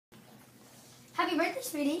Happy birthday,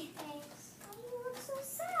 sweetie. Thanks. Oh, you look so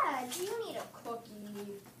sad. You need a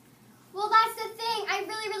cookie. Well, that's the thing. I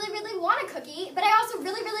really want a cookie, but I also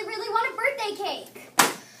really want a birthday cake.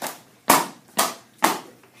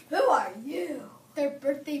 Who are you? The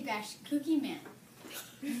birthday bash cookie man.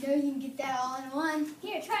 You know you can get that all in one.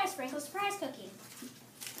 Here, try a sprinkle surprise cookie.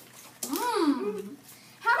 Mmm.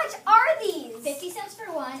 How much are these? 50 cents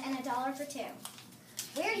for one and $1 for two.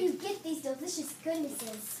 Where do you get these delicious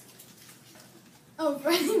goodnesses? Oh,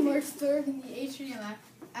 Friday March 3rd in the atrium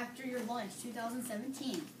after your lunch,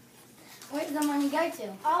 2017. Where does the money go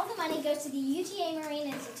to? All the money goes to the UGA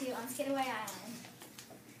Marine Institute on Skidaway Island.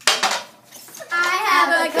 I have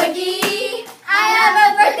a cookie. I have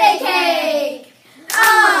a birthday cake.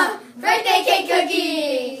 Birthday cake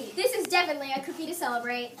cookie. This is definitely a cookie to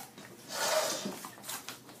celebrate.